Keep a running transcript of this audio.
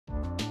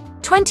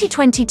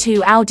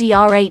2022 Audi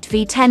R8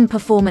 V10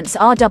 Performance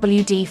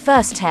RWD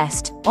first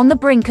test, on the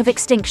brink of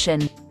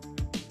extinction.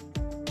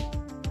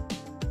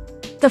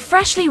 The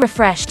freshly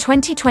refreshed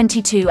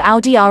 2022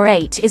 Audi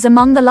R8 is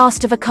among the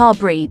last of a car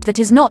breed that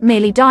is not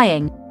merely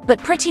dying,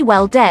 but pretty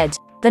well dead,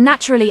 the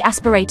naturally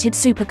aspirated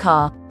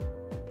supercar.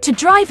 To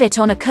drive it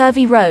on a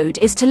curvy road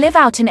is to live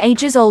out an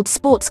ages-old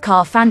sports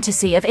car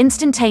fantasy of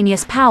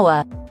instantaneous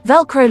power,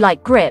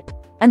 Velcro-like grip,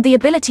 and the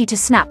ability to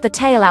snap the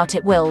tail out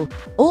at will,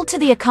 all to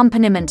the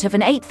accompaniment of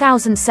an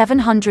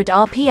 8,700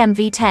 RPM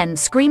V10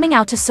 screaming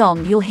out a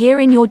song you'll hear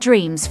in your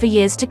dreams for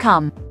years to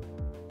come.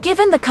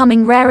 Given the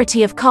coming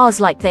rarity of cars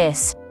like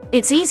this,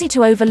 it's easy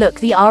to overlook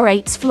the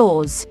R8's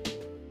flaws.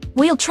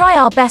 We'll try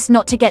our best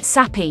not to get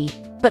sappy,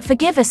 but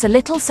forgive us a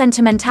little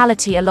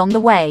sentimentality along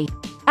the way.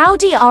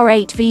 Audi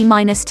R8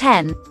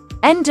 V-10,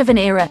 end of an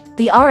era.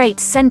 The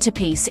R8's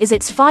centerpiece is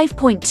its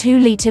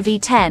 5.2-litre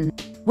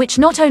V10, which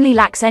not only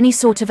lacks any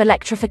sort of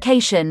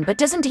electrification but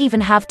doesn't even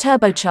have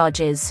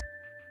turbochargers.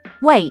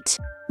 Wait,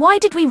 why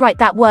did we write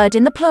that word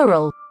in the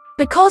plural?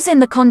 Because in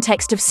the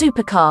context of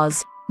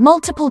supercars,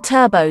 multiple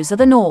turbos are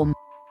the norm.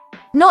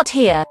 Not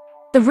here.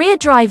 The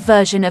rear-drive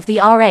version of the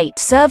R8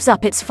 serves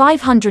up its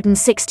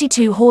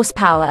 562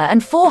 horsepower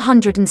and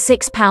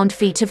 406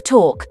 pound-feet of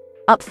torque,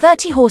 up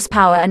 30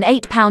 horsepower and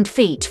 8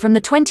 pound-feet from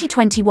the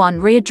 2021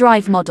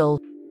 rear-drive model,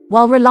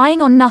 while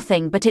relying on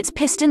nothing but its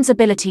piston's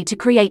ability to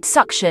create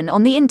suction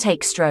on the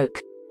intake stroke.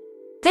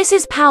 This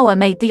is power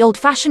made the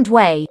old-fashioned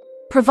way,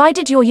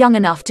 provided you're young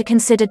enough to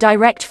consider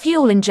direct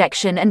fuel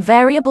injection and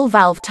variable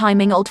valve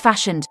timing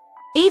old-fashioned.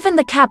 Even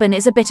the cabin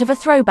is a bit of a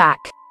throwback.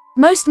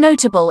 Most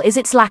notable is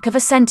its lack of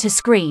a center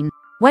screen.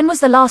 When was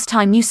the last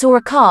time you saw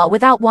a car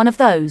without one of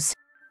those?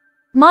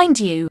 Mind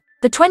you,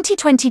 the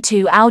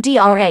 2022 Audi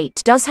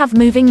R8 does have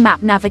moving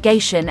map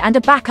navigation and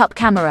a backup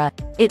camera.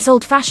 It's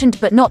old-fashioned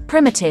but not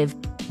primitive,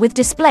 with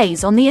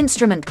displays on the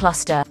instrument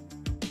cluster.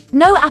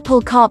 No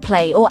Apple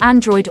CarPlay or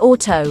Android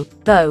Auto,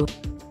 though.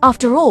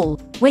 After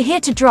all, we're here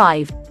to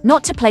drive,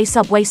 not to play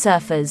Subway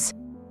Surfers.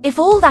 If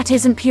all that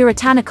isn't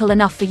puritanical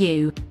enough for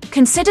you,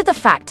 consider the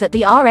fact that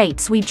the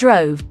R8s we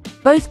drove,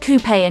 both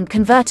coupe and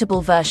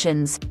convertible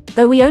versions,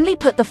 though we only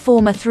put the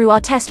former through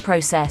our test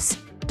process,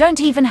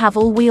 don't even have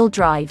all-wheel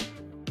drive.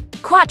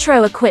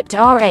 Quattro-equipped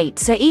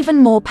R8s are even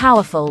more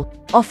powerful,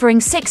 offering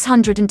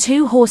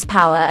 602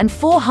 horsepower and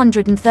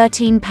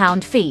 413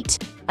 pound-feet,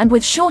 and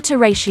with shorter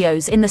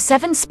ratios in the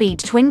 7-speed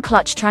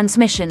twin-clutch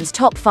transmission's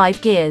top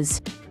 5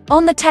 gears.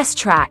 On the test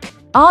track,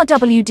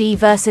 RWD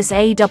versus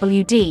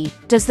AWD,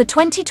 does the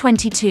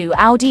 2022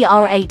 Audi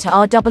R8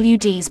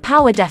 RWD's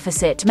power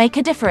deficit make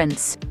a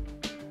difference?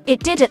 It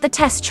did at the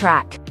test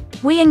track.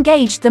 We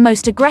engaged the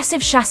most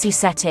aggressive chassis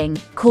setting,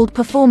 called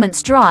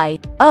Performance Dry,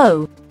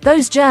 oh,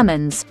 those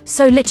Germans,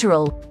 so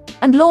literal,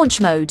 and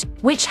launch mode,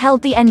 which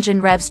held the engine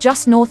revs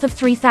just north of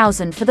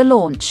 3,000 for the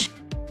launch.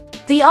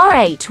 The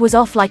R8 was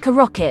off like a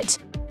rocket.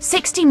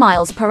 60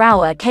 miles per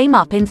hour came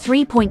up in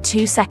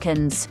 3.2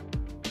 seconds.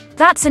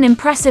 That's an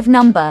impressive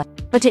number,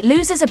 but it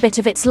loses a bit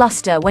of its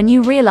luster when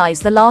you realize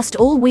the last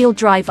all-wheel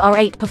drive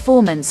R8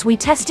 performance we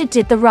tested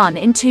did the run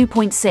in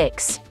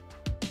 2.6.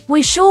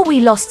 We're sure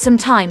we lost some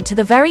time to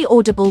the very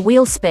audible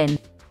wheel spin,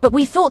 but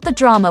we thought the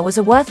drama was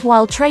a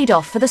worthwhile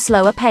trade-off for the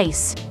slower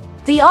pace.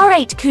 The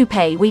R8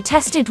 Coupe we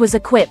tested was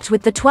equipped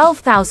with the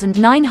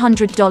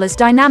 $12,900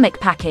 dynamic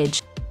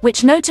package,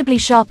 which notably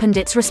sharpened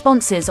its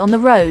responses on the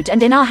road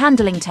and in our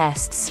handling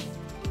tests.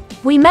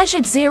 We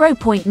measured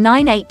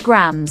 0.98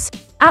 grams,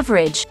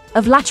 average,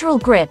 of lateral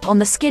grip on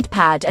the skid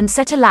pad and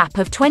set a lap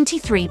of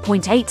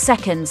 23.8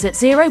 seconds at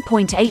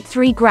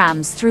 0.83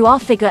 grams through our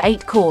Figure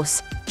 8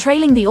 course,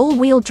 trailing the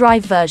all-wheel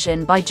drive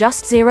version by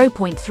just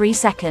 0.3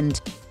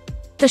 seconds.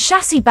 The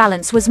chassis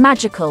balance was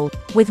magical,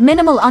 with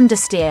minimal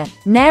understeer,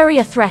 nary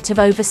a threat of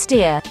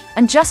oversteer,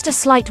 and just a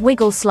slight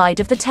wiggle slide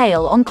of the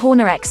tail on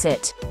corner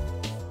exit.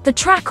 The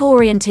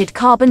track-oriented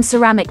carbon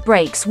ceramic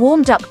brakes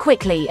warmed up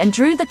quickly and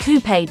drew the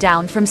coupe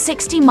down from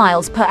 60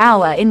 miles per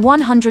hour in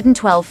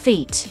 112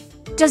 feet.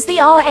 Does the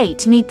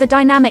R8 need the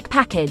dynamic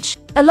package?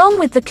 Along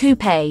with the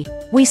coupe,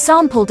 we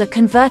sampled a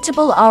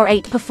convertible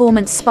R8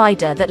 Performance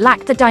Spider that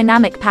lacked the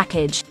dynamic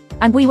package,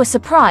 and we were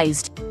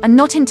surprised, and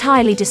not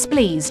entirely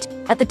displeased,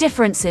 at the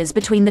differences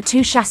between the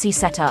two chassis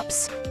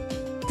setups.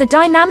 The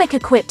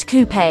dynamic-equipped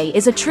coupe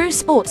is a true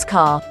sports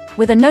car,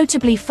 with a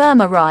notably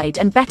firmer ride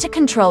and better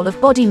control of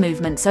body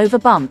movements over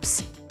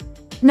bumps.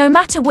 No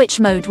matter which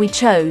mode we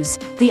chose,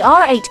 the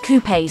R8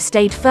 Coupe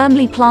stayed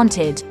firmly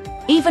planted,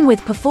 even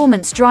with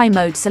Performance Dry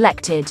mode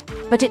selected,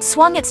 but it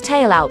swung its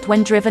tail out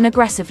when driven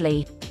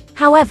aggressively.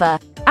 However,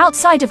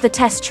 outside of the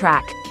test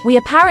track, we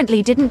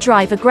apparently didn't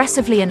drive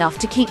aggressively enough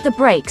to keep the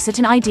brakes at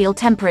an ideal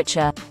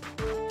temperature.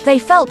 They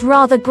felt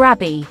rather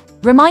grabby,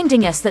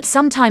 reminding us that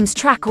sometimes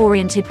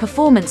track-oriented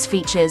performance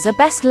features are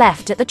best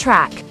left at the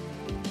track.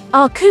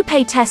 Our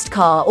coupe test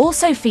car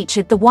also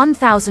featured the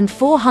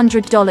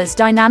 $1,400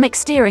 dynamic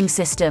steering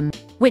system,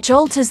 which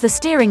alters the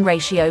steering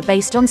ratio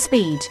based on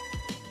speed.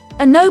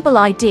 A noble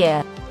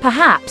idea,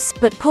 perhaps,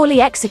 but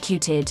poorly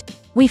executed.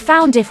 We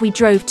found if we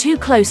drove too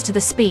close to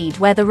the speed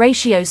where the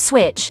ratios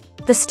switch,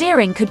 the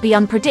steering could be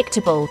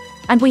unpredictable,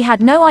 and we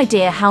had no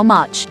idea how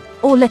much,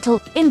 or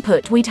little,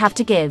 input we'd have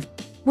to give.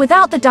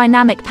 Without the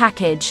dynamic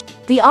package,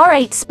 the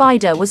R8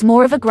 Spider was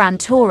more of a grand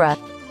tourer.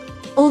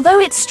 Although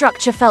its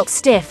structure felt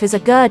stiff as a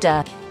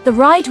girder, the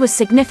ride was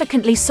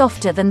significantly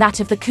softer than that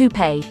of the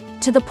coupe,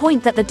 to the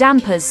point that the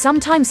dampers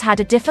sometimes had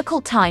a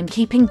difficult time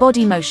keeping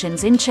body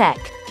motions in check.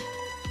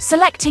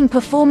 Selecting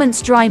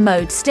Performance Dry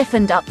mode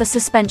stiffened up the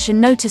suspension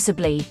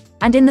noticeably,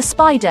 and in the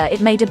Spider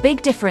it made a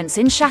big difference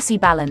in chassis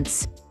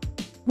balance.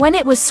 When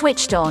it was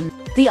switched on,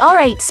 the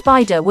R8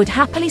 Spider would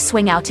happily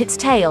swing out its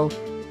tail.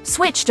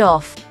 Switched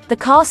off, the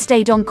car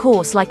stayed on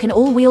course like an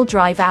all-wheel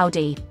drive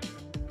Audi.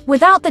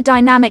 Without the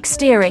dynamic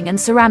steering and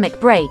ceramic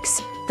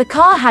brakes, the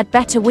car had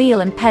better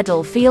wheel and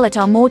pedal feel at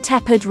our more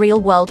tepid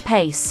real-world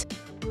pace.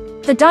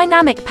 The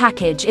dynamic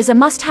package is a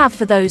must-have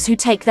for those who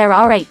take their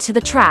R8 to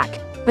the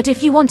track, but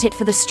if you want it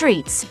for the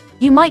streets,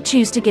 you might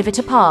choose to give it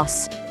a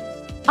pass.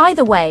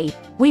 Either way,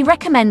 we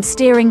recommend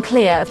steering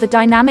clear of the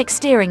dynamic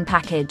steering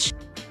package.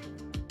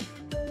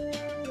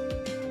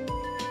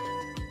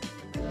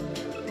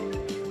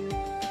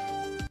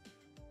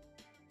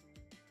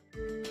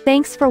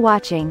 Thanks for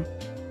watching.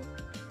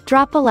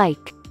 Drop a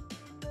like,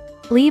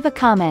 leave a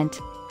comment,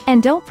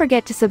 and don't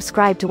forget to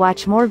subscribe to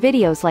watch more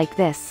videos like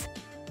this.